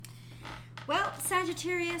Well,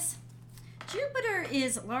 Sagittarius, Jupiter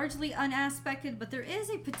is largely unaspected, but there is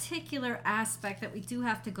a particular aspect that we do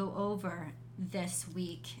have to go over this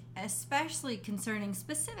week, especially concerning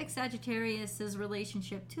specific Sagittarius's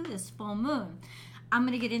relationship to this full moon. I'm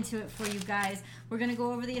going to get into it for you guys. We're going to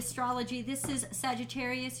go over the astrology. This is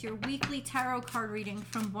Sagittarius, your weekly tarot card reading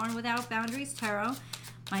from Born Without Boundaries Tarot.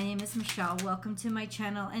 My name is Michelle. Welcome to my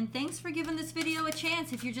channel, and thanks for giving this video a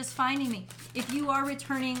chance if you're just finding me. If you are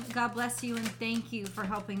returning, God bless you, and thank you for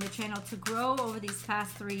helping the channel to grow over these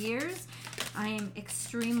past 3 years. I am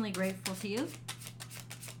extremely grateful to you.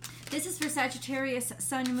 This is for Sagittarius,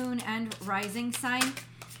 Sun, Moon, and Rising sign.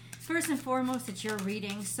 First and foremost, it's your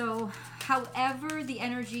reading. So however the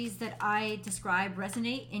energies that I describe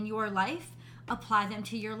resonate in your life, apply them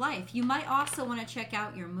to your life. You might also want to check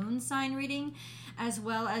out your moon sign reading as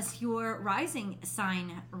well as your rising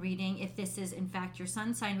sign reading if this is in fact your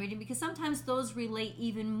sun sign reading, because sometimes those relate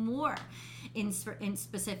even more in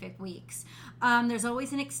specific weeks. There's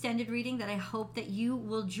always an extended reading that I hope that you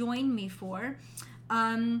will join me for.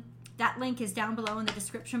 That link is down below in the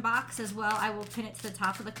description box as well. I will pin it to the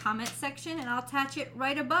top of the comment section, and I'll attach it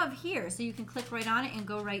right above here so you can click right on it and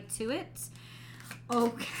go right to it.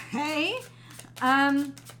 Okay.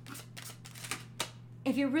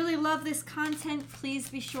 If you really love this content, please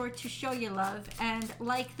be sure to show your love and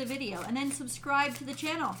like the video, and then subscribe to the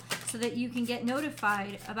channel so that you can get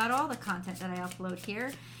notified about all the content that I upload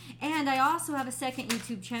here. And I also have a second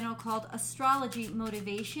YouTube channel called Astrology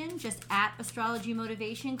Motivation, just at Astrology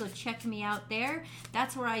Motivation. Go check me out there.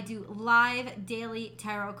 That's where I do live daily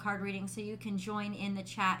tarot card readings, so you can join in the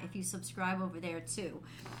chat if you subscribe over there too.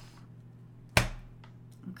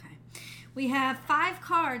 Okay. We have 5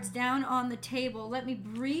 cards down on the table. Let me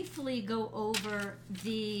briefly go over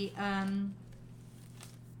the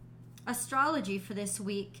astrology for this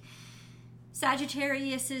week.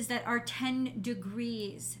 Sagittariuses that are 10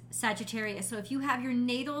 degrees Sagittarius. So if you have your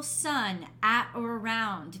natal sun at or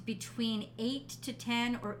around between 8 to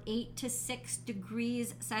 10 or 8 to 6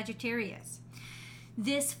 degrees Sagittarius,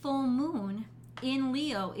 this full moon in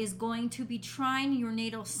Leo is going to be trine your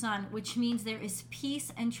natal sun, which means there is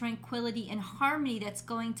peace and tranquility and harmony that's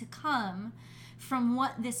going to come from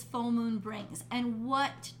what this full moon brings. And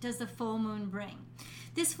what does the full moon bring?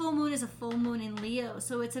 This full moon is a full moon in Leo,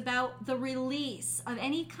 so it's about the release of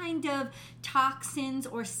any kind of toxins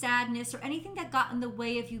or sadness or anything that got in the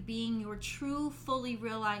way of you being your true, fully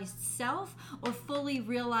realized self or fully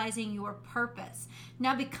realizing your purpose.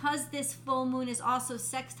 Now, because this full moon is also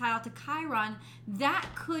sextile to Chiron, that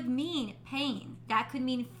could mean pain. That could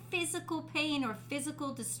mean physical pain or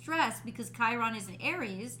physical distress, because Chiron is in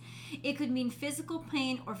Aries. It could mean physical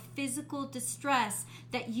pain or physical distress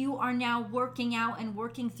that you are now working out and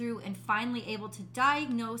working through and finally able to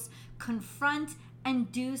diagnose, confront,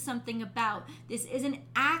 and do something about. This is an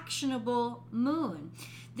actionable moon.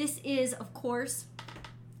 This is, of course,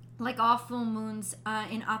 like all full moons,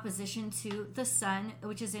 in opposition to the sun,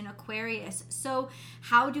 which is in Aquarius. So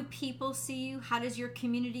how do people see you? How does your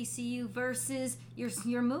community see you versus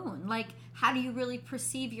your moon? Like, how do you really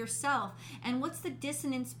perceive yourself? And what's the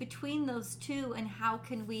dissonance between those two, and how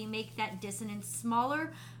can we make that dissonance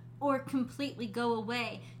smaller or completely go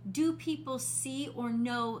away? Do people see or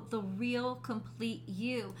know the real, complete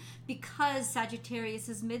you? Because Sagittarius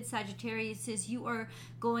is mid-Sagittarius, your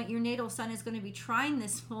natal sun is going to be trine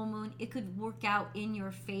this full moon. It could work out in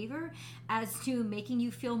your favor as to making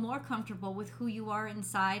you feel more comfortable with who you are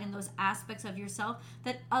inside and those aspects of yourself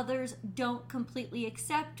that others don't completely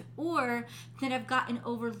accept or that have gotten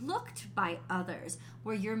overlooked by others,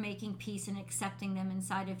 where you're making peace and accepting them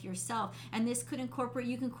inside of yourself. And this could you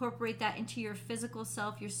can incorporate that into your physical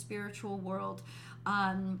self, your spiritual world,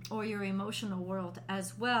 or your emotional world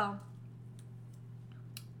as well.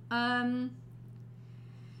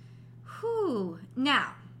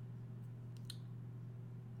 Now,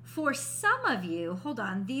 for some of you, hold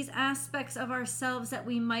on, these aspects of ourselves that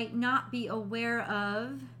we might not be aware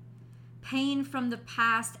of, pain from the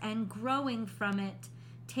past and growing from it,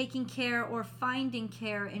 taking care or finding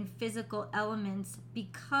care in physical elements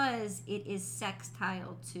because it is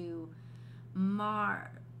sextile to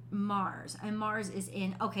Mars, and Mars is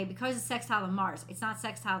in, okay, because it's sextile to Mars, it's not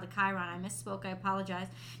sextile to Chiron. I misspoke, I apologize.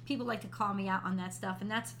 People like to call me out on that stuff,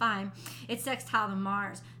 and that's fine. It's sextile to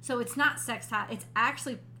Mars, so it's not sextile, it's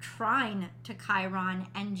actually trine to Chiron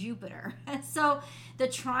and Jupiter. So the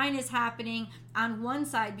trine is happening on one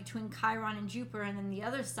side between Chiron and Jupiter, and then the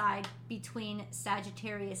other side between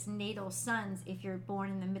Sagittarius natal suns if you're born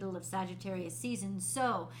in the middle of Sagittarius season.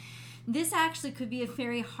 So this actually could be a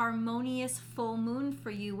very harmonious full moon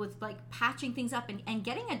for you, with like patching things up and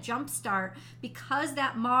getting a jump start, because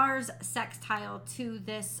that Mars sextile to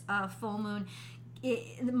this full moon.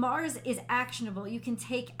 Mars is actionable. You can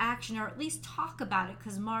take action, or at least talk about it,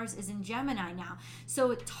 because Mars is in Gemini now.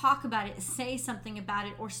 So talk about it, say something about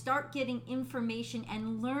it, or start getting information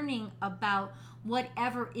and learning about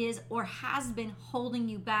whatever is or has been holding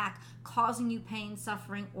you back, causing you pain,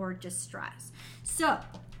 suffering, or distress. So,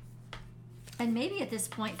 and maybe at this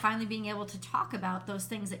point, finally being able to talk about those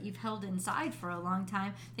things that you've held inside for a long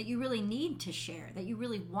time, that you really need to share, that you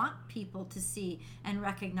really want people to see and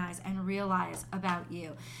recognize and realize about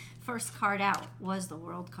you. First card out was the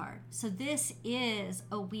World card. So this is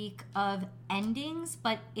a week of endings,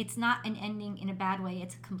 but it's not an ending in a bad way.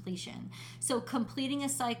 It's a completion. So completing a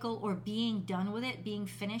cycle, or being done with it, being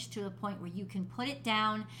finished to a point where you can put it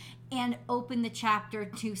down and open the chapter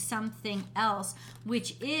to something else,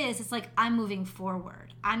 which is, it's like, I'm moving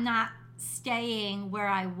forward. I'm not staying where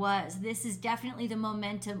I was. This is definitely the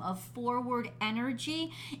momentum of forward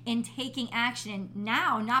energy and taking action. And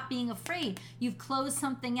now, not being afraid. You've closed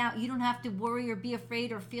something out. You don't have to worry or be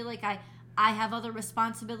afraid or feel like I have other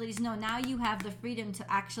responsibilities. No, now you have the freedom to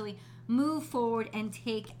actually move forward and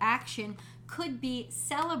take action. Could be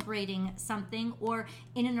celebrating something, or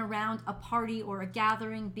in and around a party or a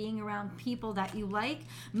gathering, being around people that you like.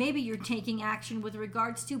 Maybe you're taking action with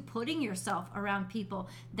regards to putting yourself around people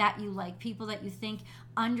that you like, people that you think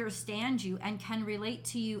understand you and can relate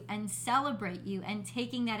to you and celebrate you, and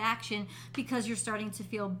taking that action because you're starting to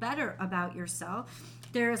feel better about yourself.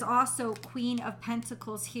 There is also Queen of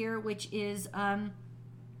Pentacles here, which is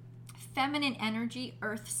feminine energy,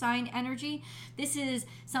 earth sign energy. This is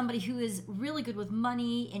somebody who is really good with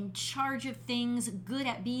money, in charge of things, good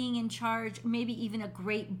at being in charge, maybe even a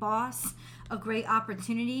great boss, a great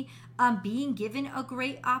opportunity, being given a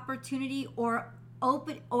great opportunity, or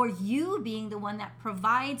you being the one that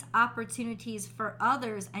provides opportunities for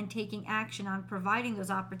others and taking action on providing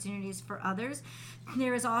those opportunities for others.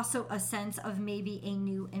 There is also a sense of maybe a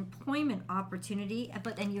new employment opportunity,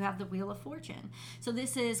 but then you have the Wheel of Fortune. So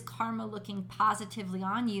this is karma looking positively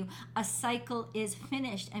on you. A cycle is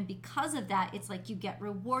finished, and because of that, it's like you get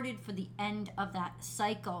rewarded for the end of that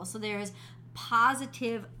cycle. So there's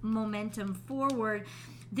positive momentum forward.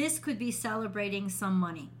 This could be celebrating some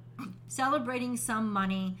money.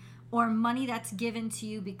 Or money that's given to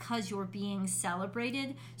you because you're being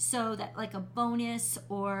celebrated, so that like a bonus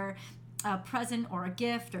or a present or a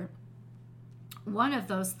gift or one of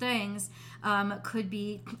those things could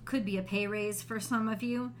be a pay raise for some of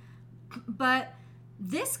you. But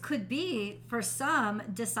this could be, for some,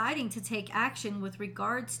 deciding to take action with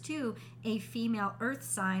regards to a female earth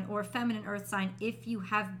sign or feminine earth sign, if you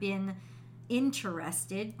have been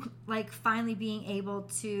interested, like finally being able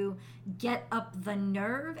to get up the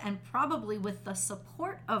nerve, and probably with the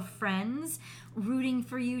support of friends rooting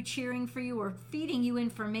for you, cheering for you, or feeding you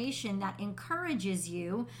information that encourages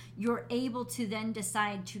you, you're able to then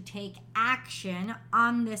decide to take action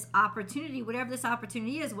on this opportunity, whatever this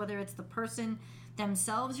opportunity is, whether it's the person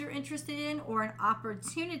themselves you're interested in or an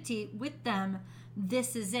opportunity with them.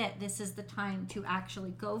 This is it. This is the time to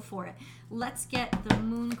actually go for it. Let's get the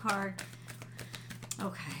Moon card.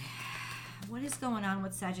 Okay, what is going on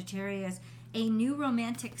with Sagittarius? A new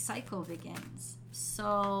romantic cycle begins.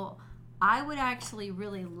 So I would actually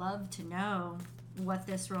really love to know what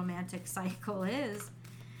this romantic cycle is.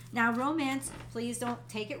 Now, romance, please don't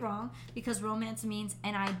take it wrong, because romance means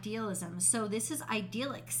an idealism. So this is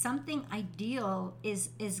idyllic. Something ideal is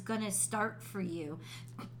going to start for you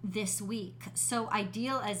this week. So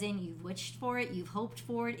ideal as in you've wished for it, you've hoped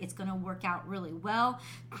for it, it's going to work out really well.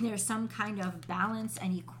 There's some kind of balance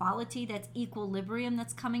and equality, that's equilibrium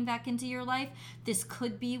that's coming back into your life. This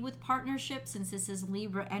could be with partnership, since this is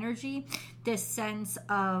Libra energy. This sense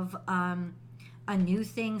of a new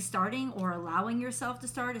thing starting, or allowing yourself to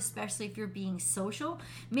start, especially if you're being social,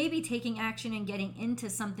 maybe taking action and getting into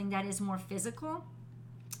something that is more physical,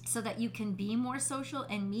 so that you can be more social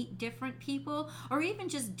and meet different people, or even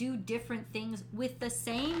just do different things with the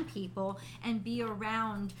same people and be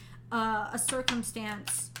around a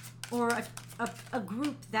circumstance or a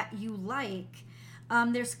group that you like.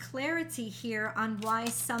 There's clarity here on why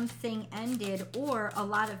something ended, or a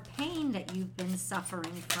lot of pain that you've been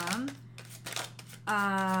suffering from.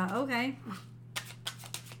 Okay.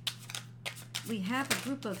 We have a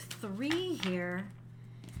group of 3 here.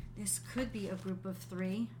 This could be a group of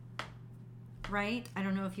 3, right? I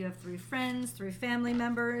don't know if you have 3 friends, 3 family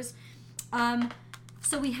members.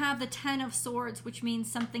 So we have the 10 of Swords, which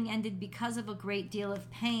means something ended because of a great deal of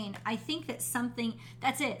pain. I think that something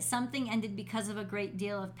ended because of a great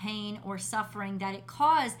deal of pain or suffering that it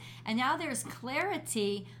caused. And now there's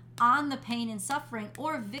clarity on the pain and suffering,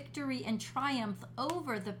 or victory and triumph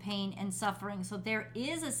over the pain and suffering. So there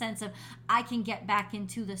is a sense of, I can get back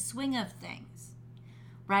into the swing of things,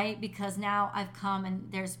 right? Because now I've come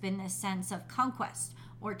and there's been this sense of conquest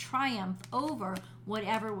or triumph over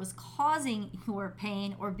whatever was causing your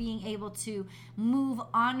pain, or being able to move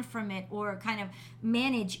on from it or kind of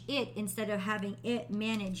manage it instead of having it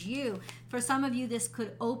manage you. For some of you, this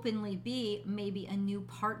could openly be maybe a new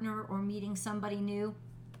partner or meeting somebody new,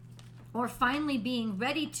 or finally being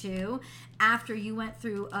ready to, after you went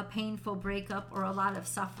through a painful breakup or a lot of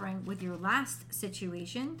suffering with your last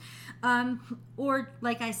situation. Or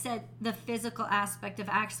like I said, the physical aspect of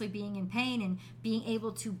actually being in pain and being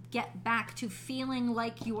able to get back to feeling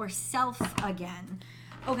like yourself again.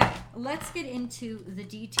 Okay, let's get into the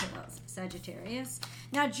details, Sagittarius.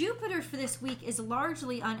 Now, Jupiter for this week is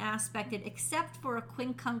largely unaspected, except for a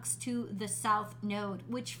quincunx to the south node,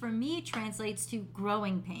 which for me translates to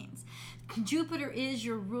growing pains. Jupiter is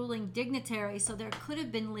your ruling dignitary, so there could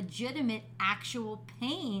have been legitimate actual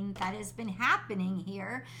pain that has been happening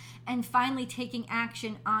here, and finally taking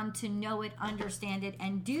action on to know it, understand it,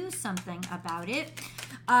 and do something about it.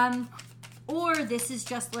 Or this is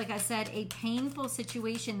just, like I said, a painful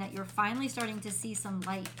situation that you're finally starting to see some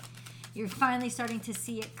light. You're finally starting to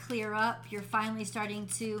see it clear up. You're finally starting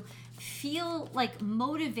to feel like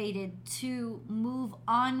motivated to move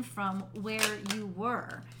on from where you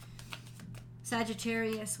were.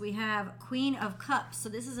 Sagittarius, we have Queen of Cups. So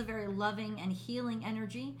this is a very loving and healing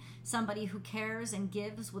energy. Somebody who cares and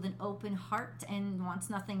gives with an open heart and wants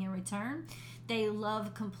nothing in return. They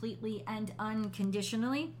love completely and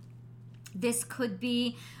unconditionally. This could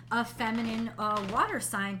be a feminine water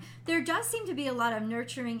sign. There does seem to be a lot of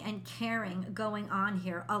nurturing and caring going on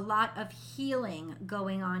here, a lot of healing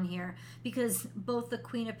going on here, because both the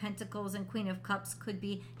Queen of Pentacles and Queen of Cups could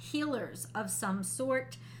be healers of some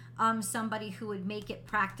sort. Somebody who would make it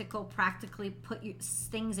practically put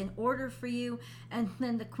things in order for you. And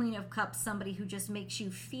then the Queen of Cups, somebody who just makes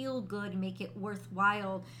you feel good, make it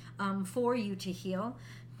worthwhile for you to heal.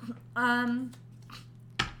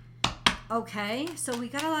 Okay, so we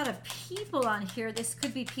got a lot of people on here. This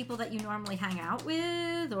could be people that you normally hang out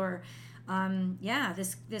with, or yeah,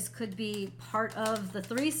 this could be part of the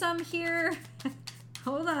threesome here.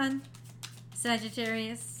 Hold on,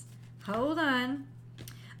 Sagittarius. Hold on.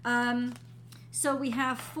 So we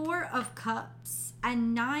have 4 of Cups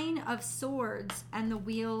and 9 of Swords and the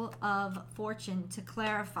Wheel of Fortune to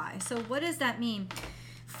clarify. So what does that mean?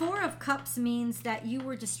 4 of Cups means that you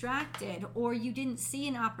were distracted, or you didn't see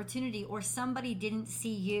an opportunity, or somebody didn't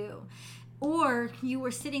see you, or you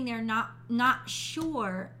were sitting there not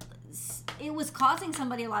sure. It was causing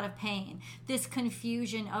somebody a lot of pain, this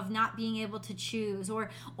confusion of not being able to choose, or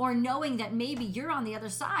knowing that maybe you're on the other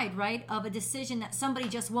side, right, of a decision that somebody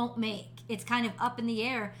just won't make. It's kind of up in the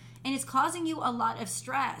air, and it's causing you a lot of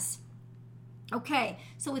stress. Okay,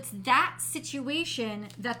 so it's that situation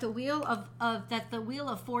that the wheel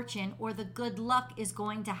of fortune, or the good luck, is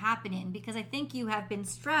going to happen in, because I think you have been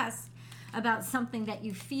stressed about something that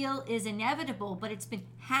you feel is inevitable, but it's been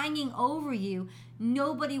hanging over you.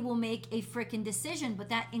 Nobody will make a freaking decision, but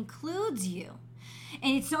that includes you.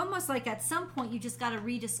 And it's almost like at some point you just got to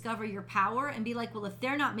rediscover your power and be like, well, if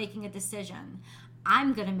they're not making a decision,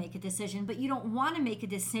 I'm going to make a decision. But you don't want to make a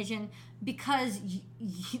decision because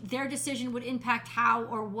their decision would impact how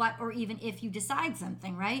or what, or even if you decide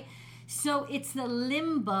something, right? So it's the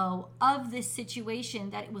limbo of this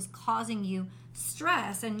situation that it was causing you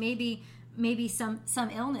stress, and maybe some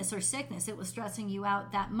illness or sickness. It was stressing you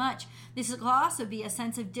out that much. This will also be a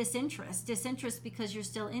sense of disinterest because you're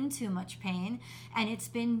still in too much pain and it's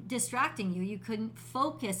been distracting you. You couldn't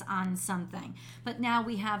focus on something. But now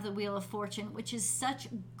we have the Wheel of Fortune, which is such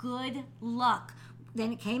good luck.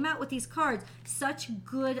 Then it came out with these cards, such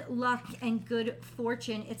good luck and good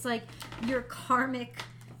fortune. It's like your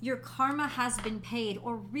karma has been paid,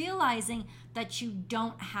 or realizing that you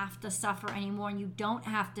don't have to suffer anymore, and you don't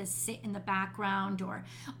have to sit in the background or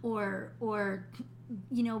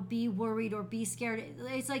be worried or be scared.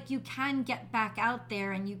 It's like you can get back out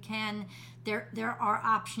there, and you can, there are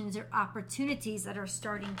options or opportunities that are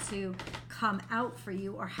starting to come out for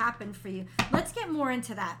you or happen for you. Let's get more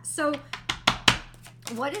into that. So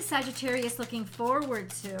what is Sagittarius looking forward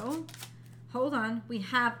to? Hold on, we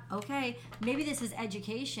have, okay, maybe this is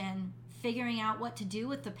education, figuring out what to do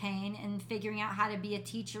with the pain and figuring out how to be a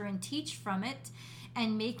teacher and teach from it.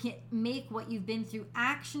 and make what you've been through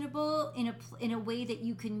actionable in a way that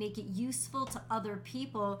you can make it useful to other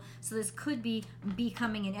people. So this could be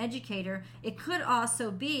becoming an educator. It could also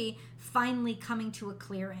be finally coming to a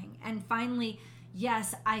clearing and finally,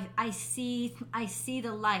 yes, I see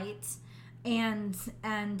the light, and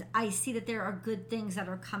I see that there are good things that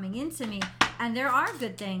are coming into me, and there are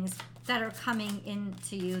good things that are coming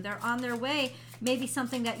into you. They're on their way. Maybe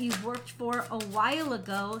something that you've worked for a while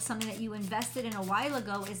ago, something that you invested in a while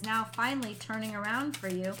ago, is now finally turning around for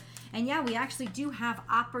you. And yeah, we actually do have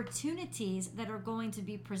opportunities that are going to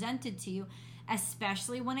be presented to you,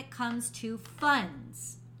 especially when it comes to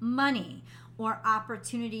funds, money, or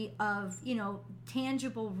opportunity of,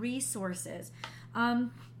 tangible resources.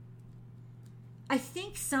 I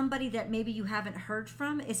think somebody that maybe you haven't heard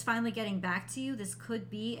from is finally getting back to you. This could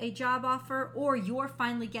be a job offer, or you're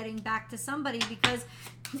finally getting back to somebody because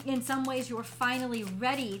in some ways you're finally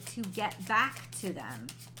ready to get back to them.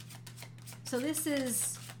 So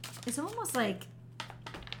it's almost like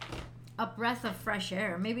a breath of fresh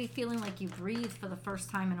air, maybe feeling like you breathed for the first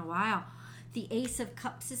time in a while. The Ace of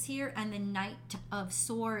Cups is here, and the Knight of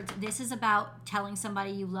Swords. This is about telling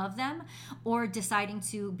somebody you love them, or deciding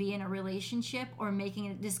to be in a relationship, or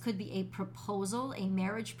this could be a proposal, a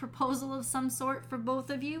marriage proposal of some sort for both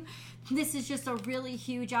of you. This is just a really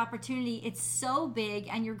huge opportunity. It's so big,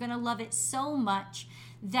 and you're going to love it so much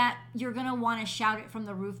that you're going to want to shout it from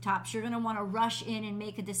the rooftops. You're going to want to rush in and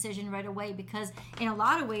make a decision right away, because in a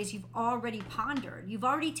lot of ways you've already pondered. You've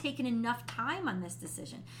already taken enough time on this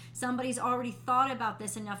decision. Somebody's already thought about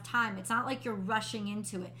this enough time. It's not like you're rushing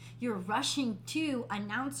into it. You're rushing to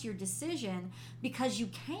announce your decision because you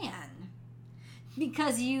can.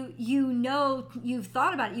 Because you know you've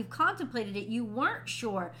thought about it, you've contemplated it, you weren't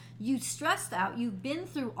sure, you stressed out, you've been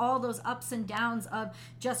through all those ups and downs of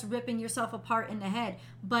just ripping yourself apart in the head.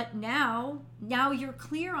 But now you're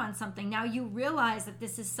clear on something. Now you realize that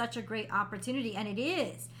this is such a great opportunity, and it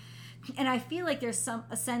is. And I feel like there's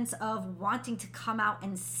a sense of wanting to come out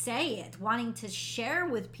and say it, wanting to share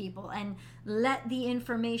with people and let the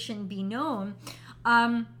information be known.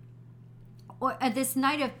 Or this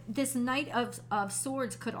Knight of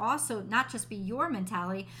Swords could also not just be your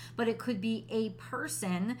mentality, but it could be a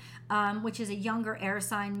person, which is a younger air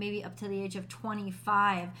sign, maybe up to the age of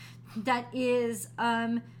 25, that is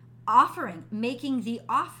making the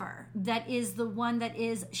offer, that is the one that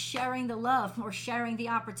is sharing the love or sharing the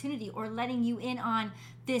opportunity or letting you in on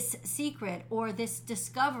this secret or this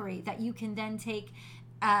discovery that you can then take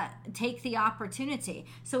the opportunity.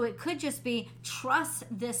 So it could just be trust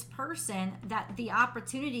this person, that the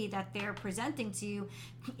opportunity that they're presenting to you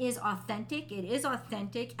is authentic. It is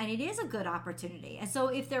authentic, and it is a good opportunity. And so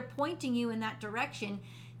if they're pointing you in that direction,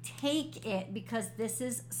 take it, because this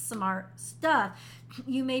is smart stuff.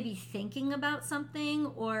 You may be thinking about something,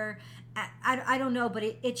 or I don't know, but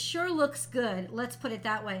it sure looks good. Let's put it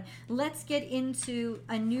that way. Let's get into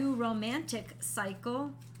a new romantic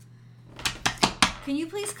cycle. Can you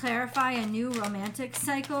please clarify a new romantic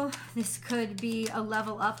cycle? This could be a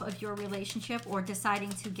level up of your relationship, or deciding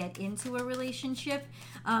to get into a relationship,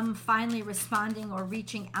 finally responding or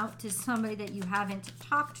reaching out to somebody that you haven't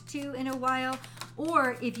talked to in a while,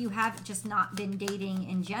 or if you have just not been dating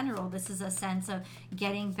in general, this is a sense of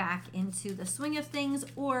getting back into the swing of things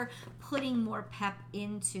or putting more pep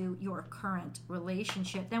into your current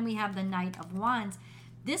relationship. Then we have the Knight of Wands.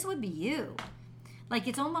 This would be you. Like,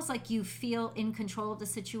 it's almost like you feel in control of the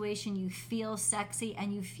situation, you feel sexy,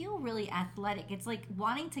 and you feel really athletic. It's like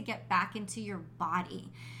wanting to get back into your body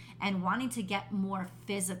and wanting to get more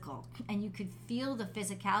physical. And you could feel the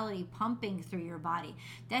physicality pumping through your body.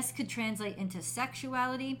 This could translate into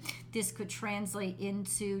sexuality. This could translate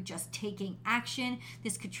into just taking action.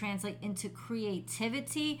 This could translate into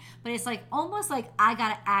creativity. But it's like almost like, I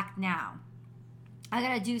gotta act now. I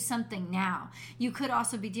gotta do something now. You could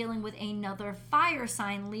also be dealing with another fire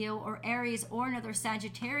sign, Leo or Aries, or another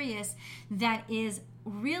Sagittarius that is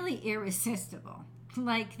really irresistible.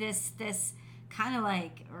 Like this kind of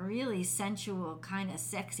like really sensual, kind of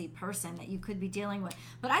sexy person that you could be dealing with.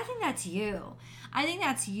 But I think that's you. I think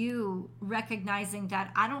that's you recognizing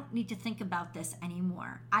that I don't need to think about this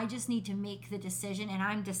anymore. I just need to make the decision, and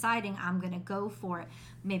I'm deciding I'm going to go for it.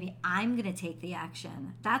 Maybe I'm going to take the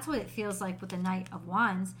action. That's what it feels like with the Knight of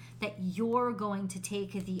Wands, that you're going to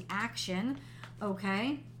take the action,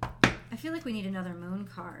 okay? I feel like we need another moon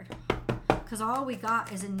card, because all we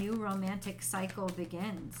got is a new romantic cycle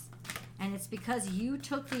begins. And it's because you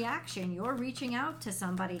took the action. You're reaching out to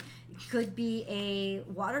somebody. It could be a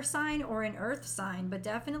water sign or an earth sign, but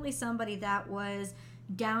definitely somebody that was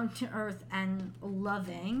down to earth and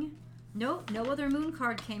loving. Nope, no other moon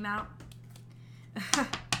card came out.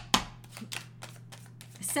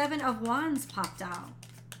 Seven of Wands popped out.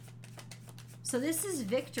 So this is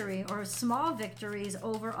victory or small victories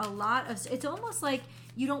over a lot of, it's almost like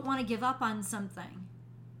you don't want to give up on something.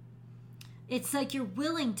 It's like you're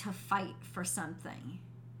willing to fight for something.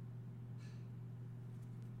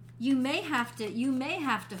 You may have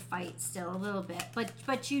to fight still a little bit,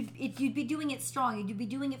 but you'd be doing it strong. You'd be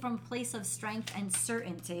doing it from a place of strength and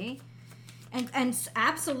certainty. And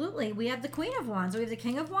absolutely, we have the Queen of Wands. We have the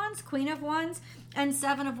King of Wands, Queen of Wands, and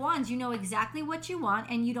Seven of Wands. You know exactly what you want,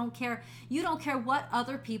 and you don't care. You don't care what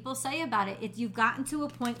other people say about it. You've gotten to a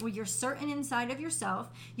point where you're certain inside of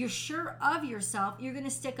yourself. You're sure of yourself. You're going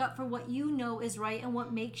to stick up for what you know is right and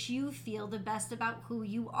what makes you feel the best about who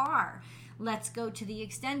you are. Let's go to the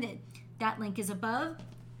extended. That link is above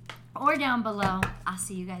or down below. I'll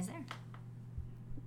see you guys there.